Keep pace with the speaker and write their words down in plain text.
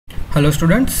Hello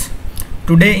students,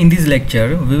 today in this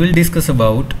lecture we will discuss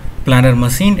about planar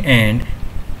machine and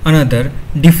another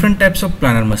different types of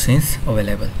planar machines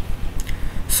available.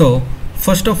 So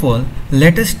first of all,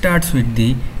 let us start with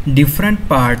the different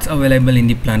parts available in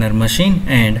the planar machine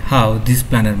and how this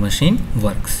planar machine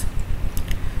works.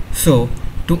 So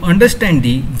to understand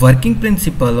the working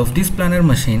principle of this planar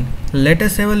machine, let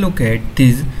us have a look at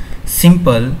this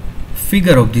simple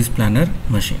figure of this planar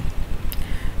machine.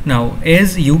 Now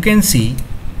as you can see,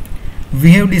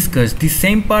 we have discussed the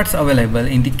same parts available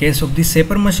in the case of the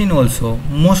shaper machine also.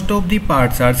 Most of the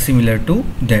parts are similar to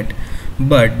that,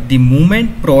 but the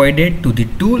movement provided to the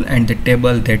tool and the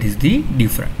table, that is the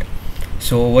different.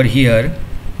 So over here,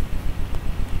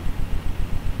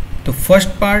 the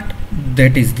first part,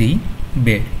 that is the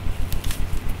bed.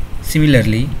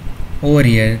 Similarly over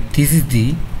here, this is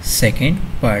the second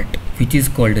part, which is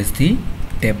called as the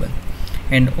table.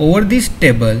 And over this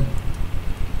table,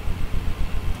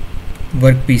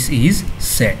 workpiece is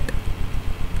set.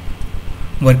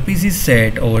 Workpiece is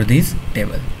set over this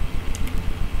table.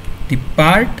 The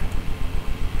part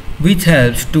which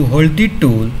helps to hold the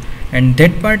tool, and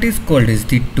that part is called as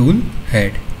the tool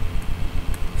head.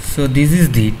 So this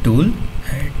is the tool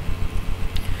head.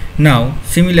 Now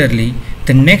similarly,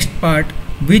 the next part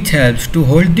which helps to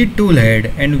hold the tool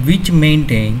head and which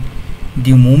maintain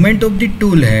the movement of the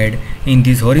tool head in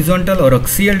this horizontal or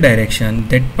axial direction,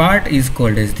 that part is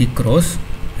called as the cross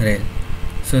rail.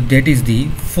 So that is the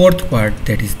fourth part,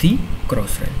 that is the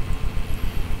cross rail.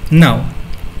 Now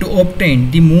to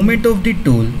obtain the movement of the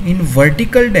tool in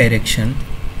vertical direction,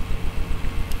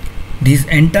 this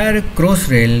entire cross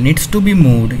rail needs to be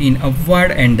moved in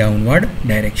upward and downward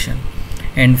direction,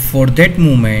 and for that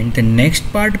movement the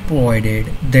next part provided,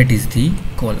 that is the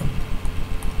column.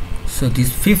 So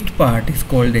this fifth part is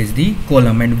called as the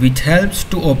column, and which helps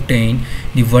to obtain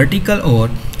the vertical or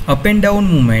up and down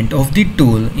movement of the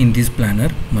tool in this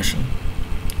planar machine.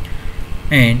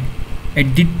 And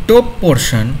at the top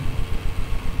portion,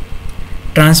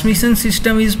 transmission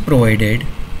system is provided.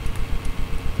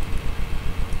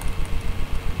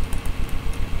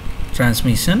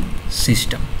 Transmission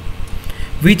system,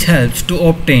 which helps to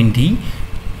obtain the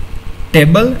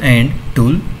table and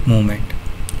tool movement.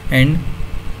 And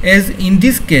as in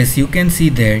this case, you can see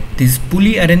that this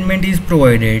pulley arrangement is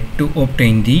provided to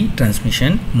obtain the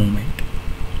transmission movement.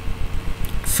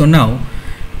 So now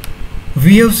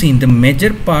we have seen the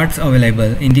major parts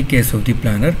available in the case of the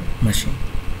planar machine.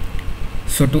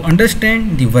 So to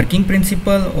understand the working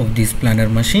principle of this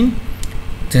planar machine,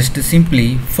 just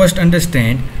simply first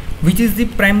understand which is the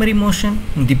primary motion.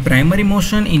 The primary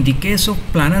motion in the case of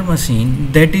planar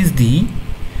machine, that is the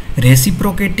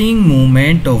reciprocating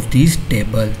movement of this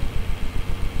table.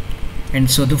 And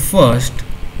so the first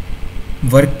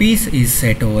workpiece is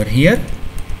set over here,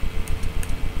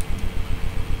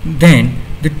 then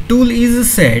the tool is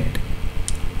set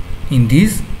in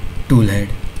this tool head.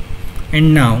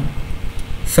 And now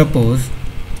suppose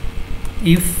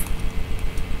if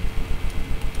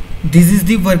this is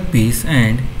the workpiece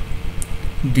and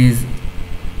this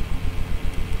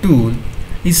tool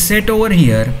is set over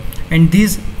here, and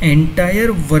this entire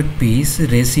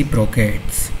workpiece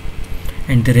reciprocates,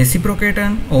 and the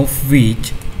reciprocation of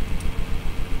which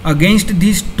against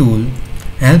this tool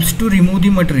helps to remove the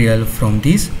material from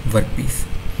this workpiece.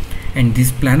 And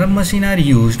this planar machine are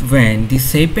used when the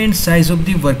shape and size of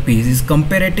the workpiece is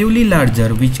comparatively larger,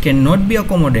 which cannot be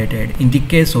accommodated in the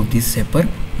case of this shaper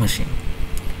machine.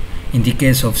 In the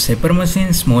case of shaper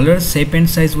machine, smaller shape and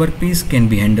size workpiece can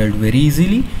be handled very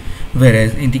easily,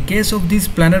 whereas in the case of this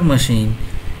planar machine,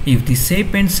 if the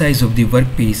shape and size of the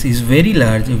workpiece is very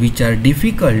large, which are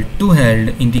difficult to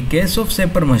hold in the case of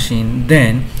shaper machine,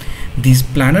 then this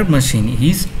planar machine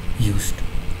is used.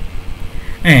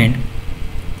 And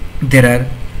there are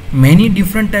many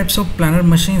different types of planar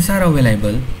machines are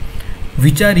available,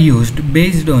 which are used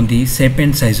based on the shape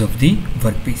and size of the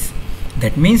workpiece.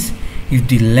 That means if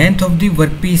the length of the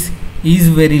workpiece is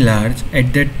very large,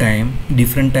 at that time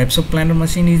different types of planar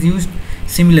machine is used.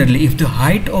 Similarly, if the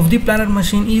height of the planar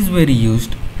machine is very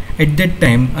used, at that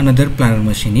time another planar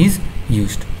machine is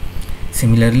used.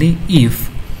 Similarly, if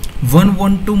one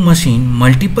want to machine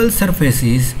multiple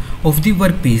surfaces of the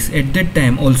workpiece, at that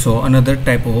time also another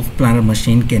type of planar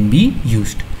machine can be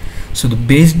used. So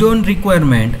based on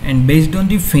requirement and based on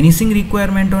the finishing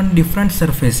requirement on different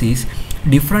surfaces,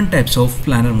 different types of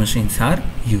planar machines are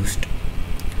used.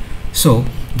 So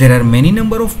there are many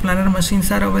number of planar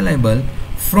machines are available,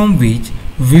 from which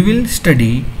we will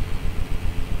study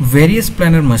various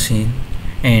planar machine,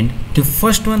 and the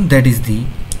first one, that is the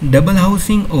double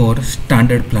housing or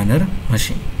standard planar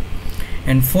machine.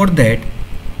 And for that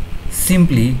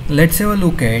simply let's have a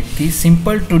look at the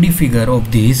simple 2D figure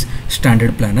of this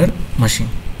standard planar machine.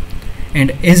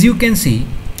 And as you can see,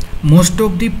 most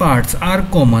of the parts are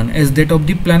common as that of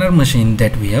the planar machine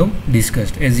that we have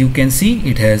discussed. As you can see,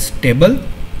 it has table,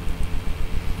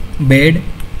 bed,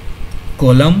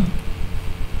 column,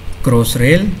 cross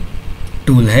rail,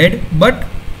 tool head, but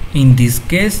in this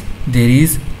case there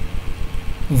is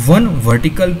one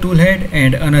vertical tool head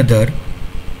and another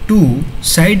two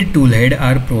side tool head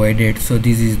are provided. So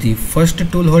this is the first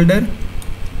tool holder,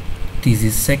 this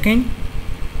is second,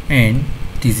 and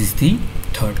this is the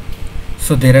third.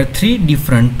 So there are three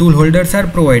different tool holders are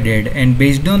provided, and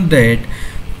based on that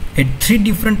at three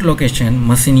different locations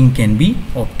machining can be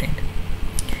obtained.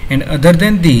 And other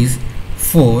than these,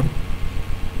 for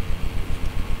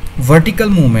vertical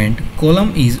movement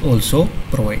column is also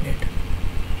provided,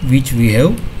 which we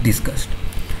have discussed.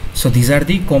 So these are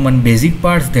the common basic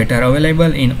parts that are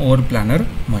available in our planar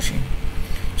machine.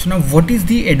 So now what is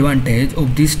the advantage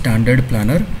of this standard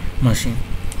planar machine?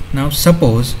 Now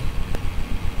suppose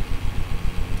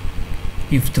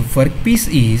if the workpiece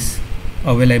is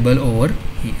available over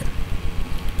here,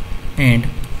 and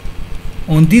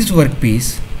on this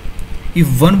workpiece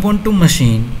if one want to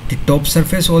machine the top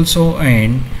surface also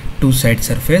and two side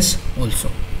surface also,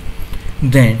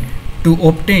 then to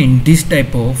obtain this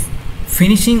type of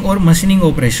finishing or machining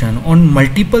operation on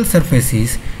multiple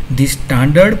surfaces, this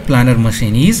standard planar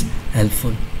machine is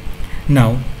helpful.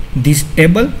 Now this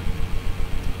table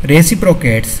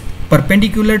reciprocates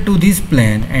perpendicular to this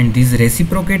plane, and this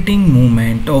reciprocating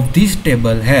movement of this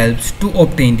table helps to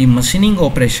obtain the machining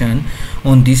operation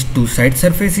on these two side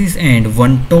surfaces and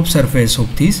one top surface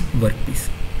of this workpiece.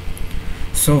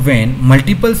 So when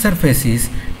multiple surfaces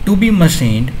to be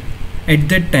machined, at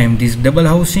that time this double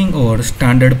housing or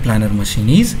standard planar machine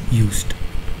is used.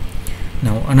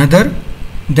 Now another,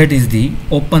 that is the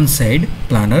open side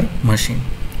planar machine.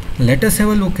 Let us have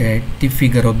a look at the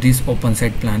figure of this open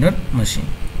side planar machine.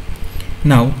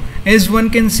 Now as one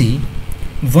can see,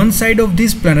 one side of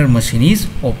this planar machine is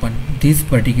open. This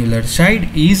particular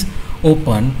side is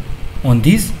open on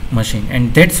this machine,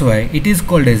 and that's why it is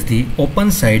called as the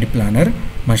open side planar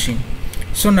machine.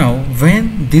 So now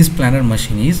when this planar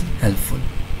machine is helpful,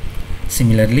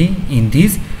 similarly in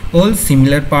this all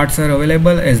similar parts are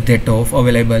available as that of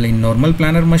available in normal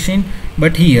planar machine,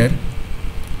 but here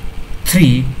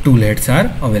three tool heads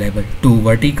are available, two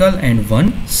vertical and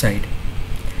one side.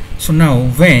 So now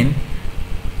when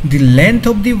the length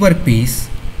of the workpiece,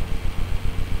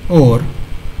 or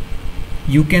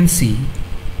you can see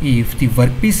if the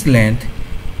workpiece length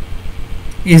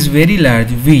is very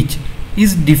large, which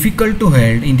is difficult to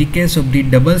hold in the case of the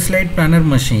double slide planar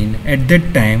machine, at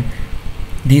that time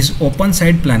this open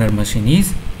side planar machine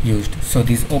is used. So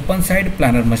this open side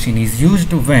planar machine is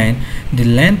used when the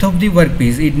length of the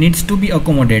workpiece it needs to be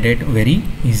accommodated very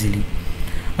easily.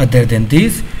 Other than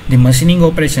this, the machining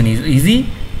operation is easy.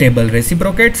 Table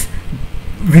reciprocates.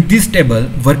 With this table,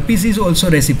 workpiece is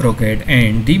also reciprocate,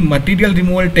 and the material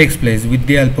removal takes place with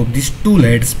the help of these tool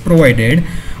heads provided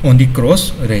on the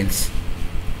cross rails.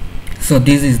 So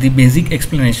this is the basic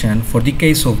explanation for the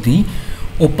case of the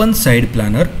open side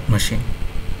planar machine.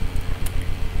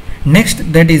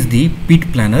 Next, that is the pit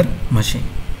planar machine.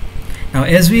 Now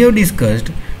as we have discussed,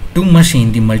 to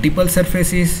machine the multiple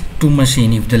surfaces, to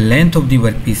machine if the length of the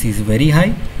workpiece is very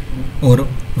high or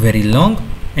very long,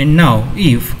 and now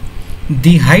if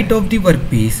the height of the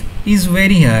workpiece is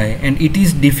very high and it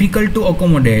is difficult to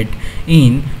accommodate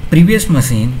in previous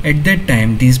machine, at that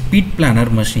time this pit planar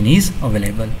machine is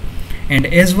available. And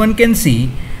as one can see,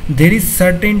 there is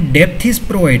certain depth is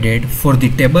provided for the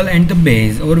table and the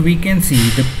base, or we can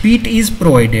see the pit is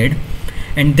provided,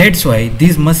 and that's why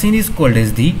this machine is called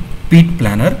as the pit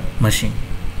planar machine.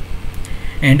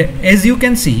 And as you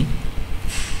can see,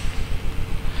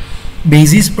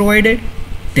 base is provided,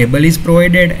 table is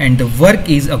provided, and the work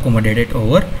is accommodated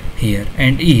over here.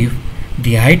 And if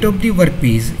the height of the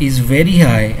workpiece is very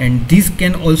high, and this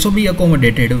can also be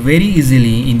accommodated very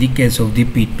easily in the case of the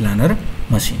pit planar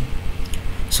machine.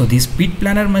 So this pit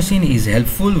planar machine is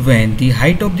helpful when the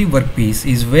height of the workpiece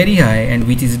is very high and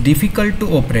which is difficult to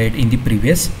operate in the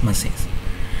previous machines.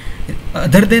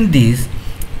 Other than this,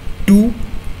 two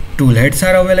tool heads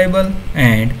are available,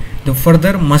 and the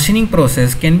further machining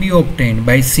process can be obtained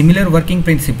by similar working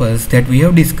principles that we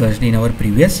have discussed in our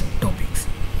previous topics.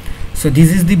 So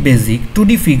this is the basic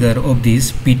 2D figure of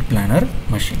this pit planar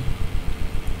machine.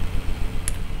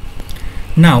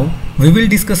 Now we will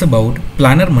discuss about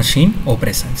planar machine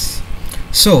operations.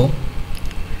 So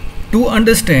to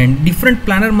understand different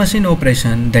planar machine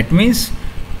operation, that means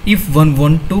if one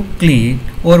want to clean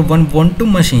or one want to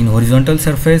machine horizontal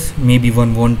surface, maybe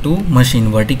one want to machine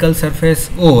vertical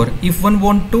surface, or if one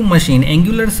want to machine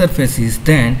angular surfaces,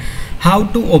 then how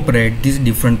to operate these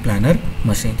different planar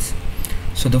machines.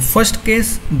 So the first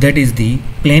case, that is the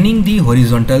planing the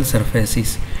horizontal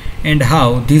surfaces and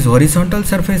how these horizontal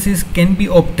surfaces can be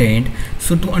obtained.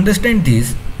 So to understand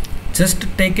this, just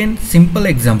take a simple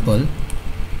example.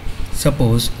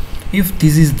 Suppose if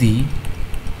this is the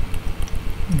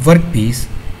workpiece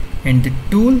and the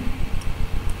tool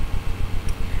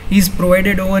is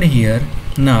provided over here.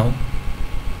 Now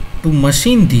to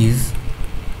machine these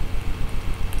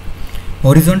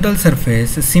horizontal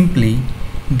surface, simply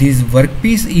this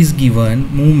workpiece is given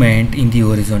movement in the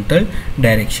horizontal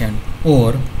direction,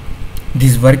 or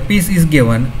this workpiece is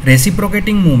given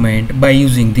reciprocating movement by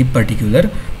using the particular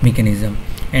mechanism,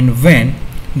 and when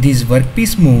this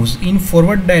workpiece moves in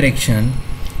forward direction,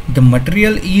 the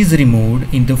material is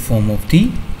removed in the form of the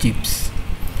chips.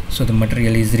 So the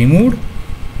material is removed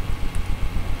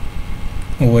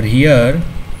over here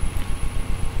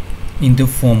in the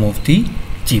form of the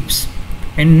chips,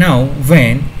 and now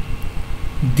when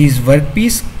this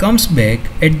workpiece comes back,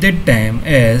 at that time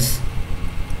as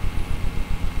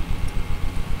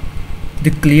the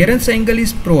clearance angle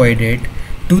is provided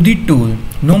to the tool,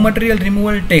 no material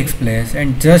removal takes place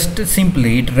and just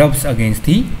simply it rubs against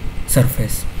the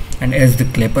surface. And as the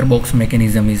clapper box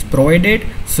mechanism is provided,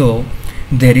 so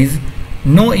there is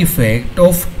no effect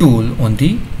of tool on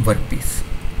the workpiece.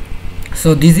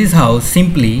 So this is how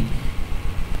simply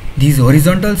these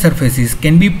horizontal surfaces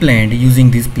can be planed using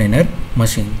this planar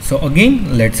machine. So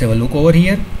again, let's have a look over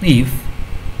here. If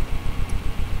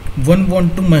one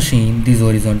want to machine this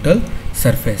horizontal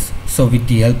surface, so with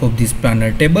the help of this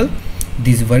planar table,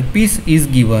 this workpiece is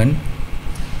given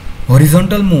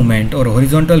horizontal movement or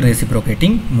horizontal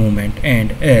reciprocating movement,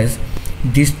 and as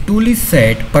this tool is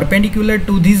set perpendicular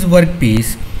to this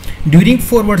workpiece, during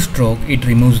forward stroke it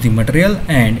removes the material,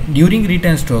 and during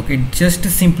return stroke it just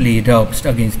simply rubs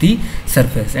against the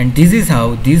surface, and this is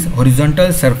how this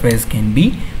horizontal surface can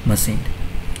be machined.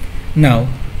 Now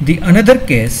the another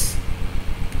case,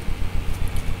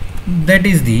 that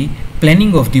is the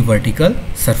planing of the vertical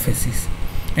surfaces,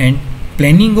 and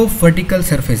planing of vertical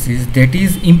surfaces, that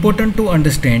is important to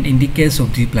understand in the case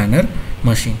of the planar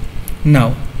machine.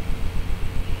 Now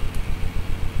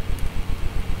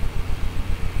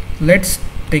let's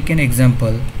take an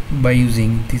example by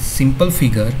using this simple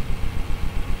figure.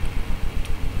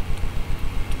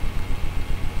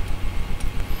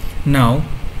 Now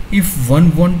if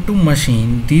one want to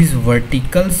machine this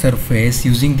vertical surface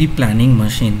using the planing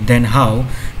machine, then how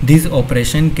this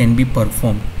operation can be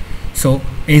performed. So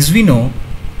as we know,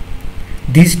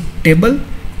 this table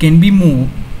can be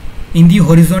moved in the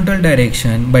horizontal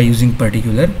direction by using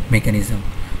particular mechanism,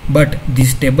 but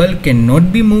this table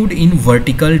cannot be moved in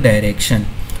vertical direction.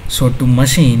 So to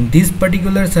machine these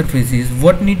particular surfaces,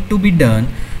 what need to be done?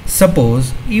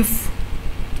 Suppose if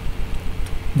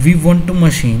we want to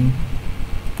machine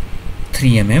 3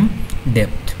 mm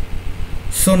depth,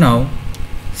 so now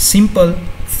simple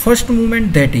first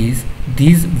movement, that is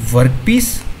this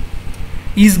workpiece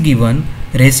is given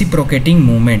reciprocating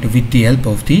movement with the help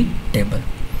of the table,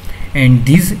 and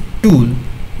this tool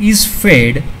is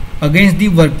fed against the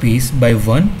workpiece by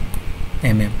 1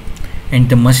 mm, and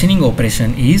the machining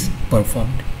operation is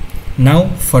performed. Now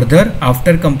further,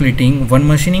 after completing one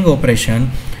machining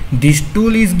operation, this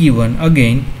tool is given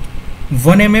again 1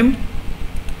 mm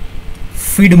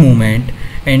feed movement,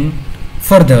 and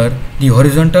further the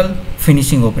horizontal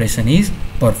finishing operation is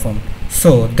performed.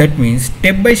 So that means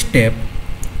step by step,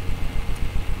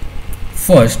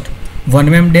 first 1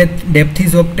 mm depth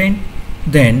is obtained,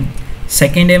 then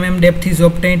 2nd mm depth is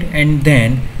obtained, and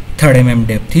then 3rd mm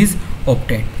depth is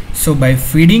obtained. So by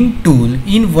feeding tool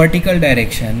in vertical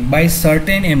direction by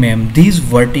certain mm, these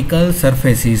vertical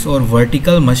surfaces or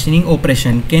vertical machining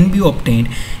operation can be obtained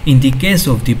in the case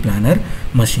of the planar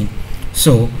machine.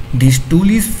 So this tool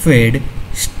is fed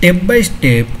step by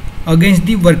step against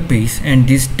the workpiece, and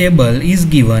this table is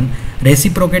given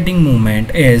reciprocating movement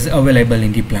as available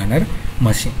in the planar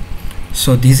machine.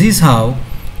 So this is how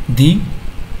the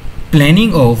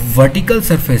planing of vertical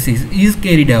surfaces is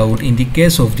carried out in the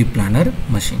case of the planar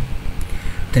machine.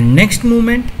 The next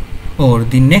movement or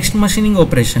the next machining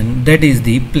operation, that is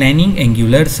the planing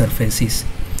angular surfaces,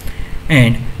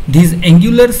 and these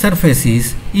angular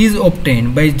surfaces is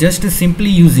obtained by just simply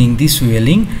using the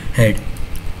swiveling head.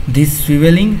 This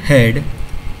swiveling head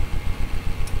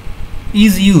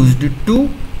is used to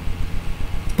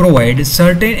provide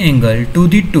certain angle to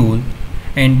the tool,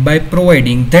 and by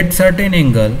providing that certain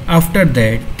angle, after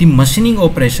that the machining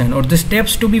operation or the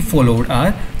steps to be followed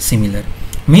are similar.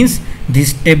 Means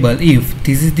this table, if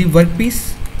this is the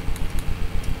workpiece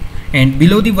and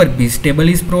below the workpiece table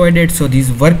is provided, so this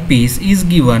workpiece is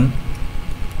given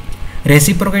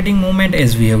reciprocating moment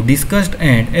as we have discussed,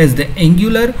 and as the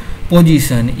angular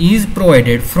position is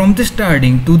provided from the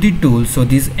starting to the tool, so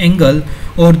this angle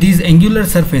or these angular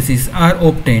surfaces are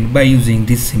obtained by using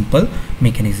this simple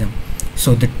mechanism.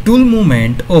 So the tool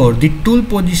movement or the tool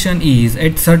position is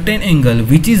at certain angle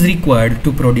which is required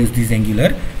to produce these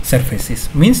angular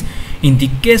surfaces. Means in the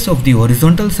case of the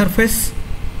horizontal surface,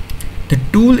 the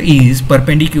tool is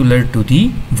perpendicular to the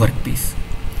workpiece.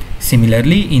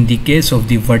 Similarly, in the case of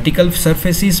the vertical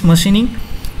surfaces machining,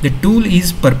 the tool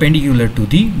is perpendicular to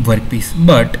the workpiece.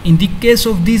 But in the case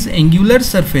of these angular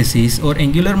surfaces or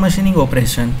angular machining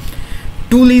operation,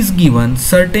 tool is given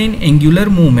certain angular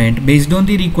movement based on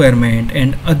the requirement,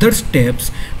 and other steps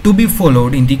to be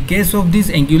followed in the case of these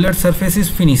angular surfaces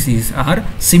finishes are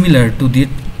similar to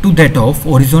that of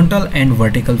horizontal and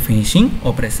vertical finishing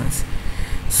operations.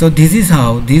 So this is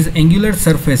how these angular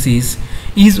surfaces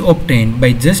is obtained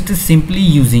by just simply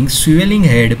using swiveling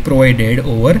head provided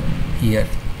over here.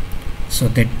 So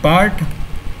that part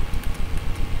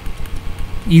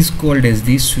is called as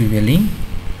the swiveling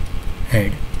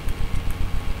head.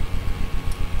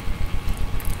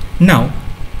 Now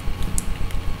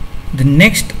the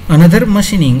next another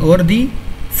machining or the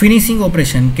finishing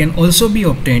operation can also be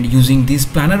obtained using this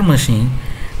planar machine,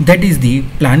 that is the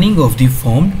planing of the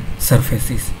formed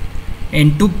surfaces.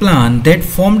 And to plan that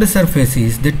formed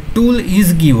surfaces, the tool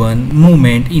is given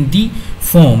movement in the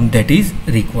form that is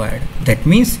required. That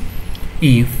means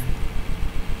if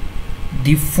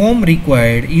the form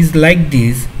required is like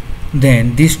this,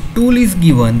 then this tool is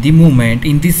given the movement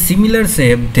in the similar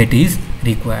shape that is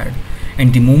required,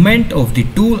 and the movement of the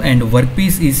tool and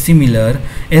workpiece is similar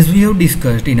as we have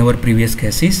discussed in our previous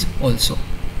cases also.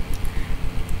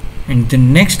 And the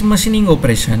next machining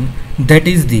operation, that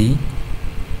is the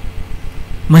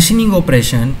machining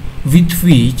operation with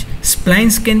which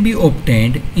splines can be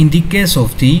obtained in the case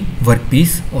of the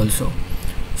workpiece also.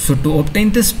 So to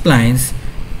obtain the splines,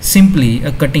 simply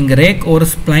a cutting rack or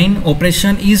spline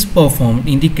operation is performed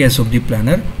in the case of the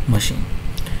planar machine.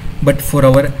 But for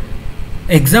our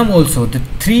exam also, the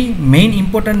three main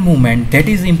important movement that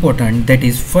is important, that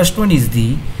is first one is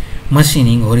the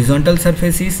machining horizontal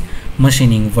surfaces,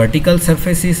 machining vertical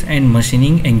surfaces, and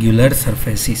machining angular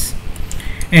surfaces.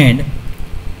 And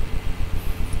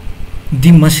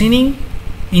the machining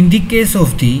in the case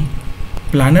of the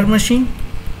planar machine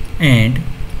and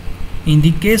in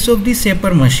the case of the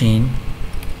shaper machine,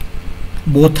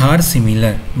 both are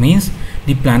similar. Means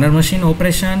the planar machine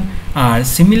operation are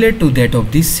similar to that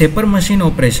of the shaper machine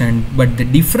operation, but the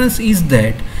difference is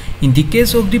that in the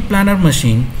case of the planar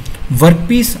machine,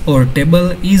 workpiece or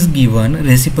table is given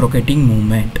reciprocating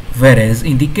movement, whereas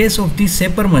in the case of the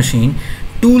shaper machine,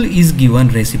 tool is given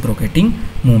reciprocating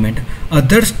movement.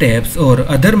 Other steps or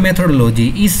other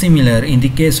methodology is similar in the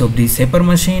case of the shaper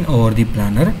machine or the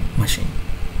planar machine.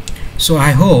 So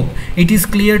I hope it is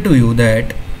clear to you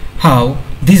that how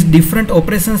these different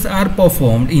operations are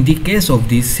performed in the case of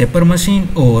the shaper machine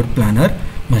or planar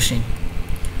machine.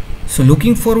 So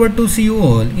looking forward to see you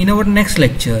all in our next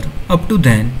lecture. Up to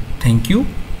then, thank you.